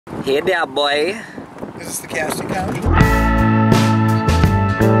Hey there, boy. Is this the casting couch?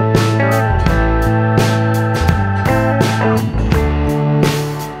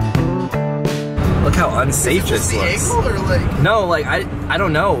 Look how unsafe this looks. Or like... No, like I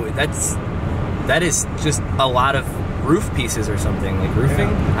don't know. That is just a lot of roof pieces or something, like roofing.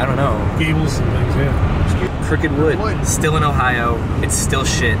 Yeah. I don't know. Gables and things, yeah. Crooked wood. Still in Ohio. It's still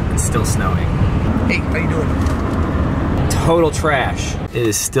shit. It's still snowing. Hey, how you doing? Total trash. It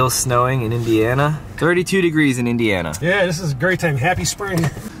is still snowing in Indiana. 32 degrees in Indiana. Yeah, this is a great time. Happy spring.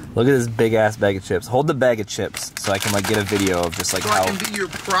 Look at this big ass bag of chips. Hold the bag of chips so I can like get a video of just like how. I can be your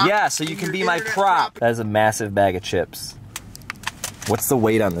prop. Yeah, so you can be my prop. That is a massive bag of chips. What's the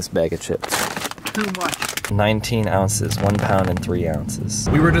weight on this bag of chips? Too much. 19 ounces, 1 pound and 3 ounces.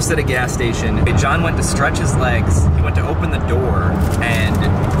 We were just at a gas station. John went to stretch his legs. He went to open the door, and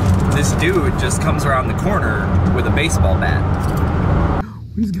this dude just comes around the corner with a baseball bat.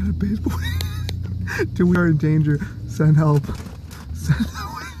 He's got a baseball bat. Dude, we are in danger. Send help. Send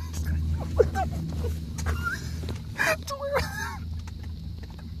help.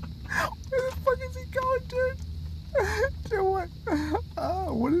 Where the fuck is he going, dude? Dude, what?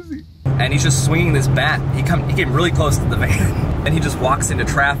 What is he? And he's just swinging this bat. He came really close to the van, and he just walks into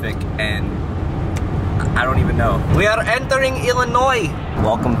traffic, and I don't even know. We are entering Illinois.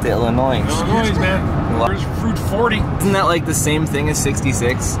 Welcome to Illinois. Illinois, man. Where's Route 40? Isn't that like the same thing as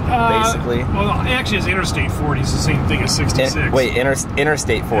 66, basically? Well, actually, it's Interstate 40. It's the same thing as 66. Wait,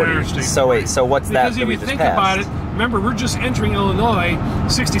 Interstate 40. Interstate so 40. wait, so what's because that? Because if you think about it, remember, we're just entering Illinois.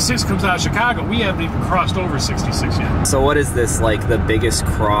 66 comes out of Chicago. We haven't even crossed over 66 yet. So what is this, like the biggest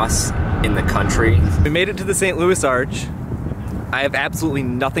cross in the country? We made it to the St. Louis Arch. I have absolutely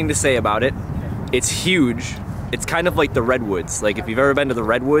nothing to say about it. It's huge. It's kind of like the Redwoods. Like if you've ever been to the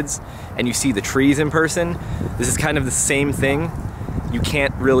Redwoods and you see the trees in person, this is kind of the same thing. You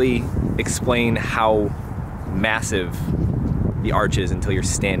can't really explain how massive the arch is until you're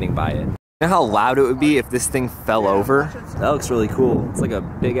standing by it. You know how loud it would be if this thing fell over? That looks really cool. It's like a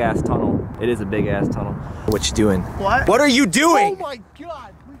big ass tunnel. It is a big ass tunnel. What you doing? What? What are you doing? Oh my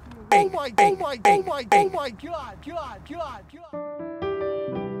god! Oh my god!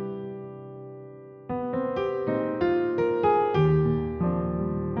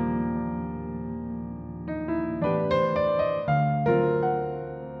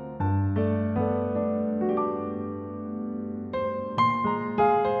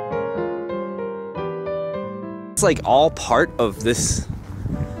 Like all part of this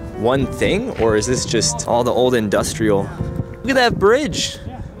one thing, or is this just all the old industrial? Look at that bridge.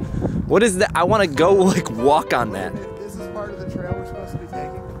 What is that? I want to go like walk on that. This is part of the trail we're supposed to be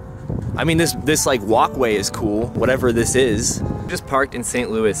taking. I mean, this like walkway is cool, whatever this is. Just parked in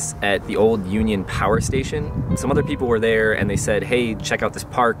St. Louis at the old Union Power Station. Some other people were there and they said, hey, check out this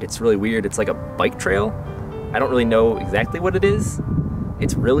park. It's really weird. It's like a bike trail. I don't really know exactly what it is.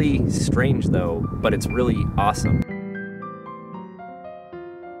 It's really strange though, but it's really awesome.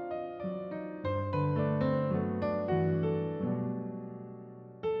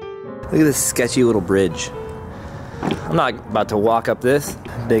 Look at this sketchy little bridge. I'm not about to walk up this.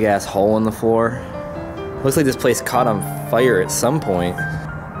 Big ass hole in the floor. Looks like this place caught on fire at some point,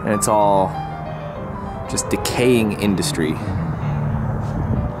 and it's all just decaying industry.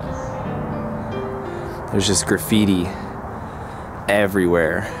 There's just graffiti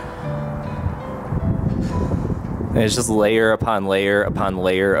everywhere. And it's just layer upon layer upon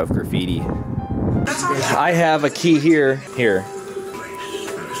layer of graffiti. I have a key here. Here.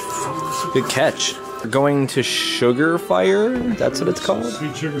 Good catch. We're going to Sugar Fire? That's what it's called?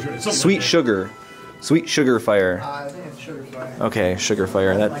 Sweet Sugar. Sweet Sugar. Sweet Sugar Fire. I think it's Sugar Fire. Okay, Sugar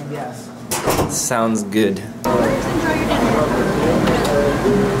Fire. That sounds good.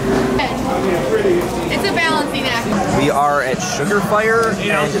 It's a balancing act. We are at Sugar Fire,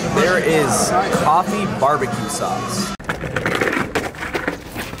 and there is coffee barbecue sauce.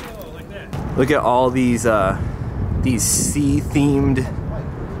 Look at all these sea-themed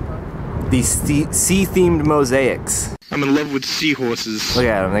mosaics. I'm in love with seahorses. Look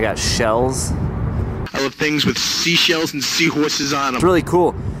at them, they got shells. I love things with seashells and seahorses on It's them. really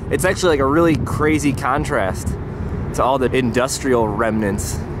cool. It's actually like a really crazy contrast to all the industrial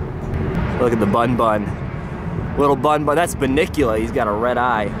remnants. Look at the bun. Little bun. That's Banicula. He's got a red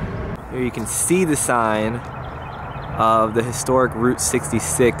eye. Here you can see the sign of the historic Route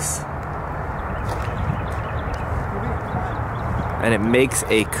 66. And it makes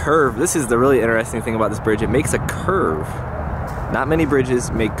a curve. This is the really interesting thing about this bridge. It makes a curve. Not many bridges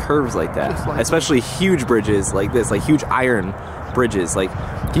make curves like that, especially huge bridges like this, like huge iron bridges. Like,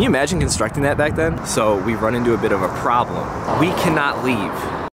 can you imagine constructing that back then? So we've run into a bit of a problem. We cannot leave.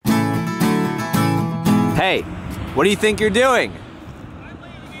 Hey, what do you think you're doing?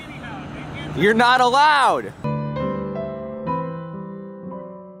 You're not allowed.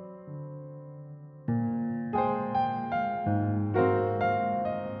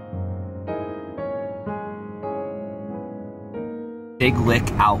 Big Lick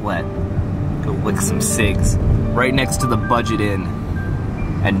Outlet. Go lick some cigs. Right next to the Budget Inn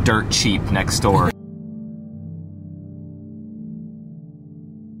and Dirt Cheap next door.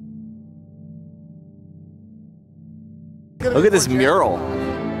 Look at this mural.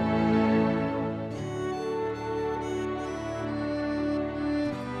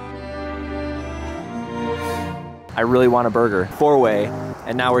 I really want a burger. 4-way,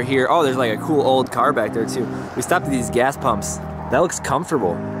 and now we're here. Oh, there's like a cool old car back there too. We stopped at these gas pumps. That looks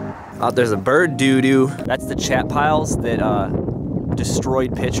comfortable. There's a bird doo-doo. That's the chat piles that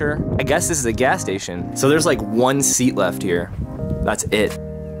destroyed Picher. I guess this is a gas station. So there's like one seat left here. That's it.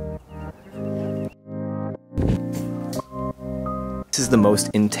 This is the most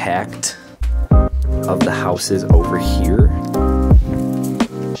intact of the houses over here.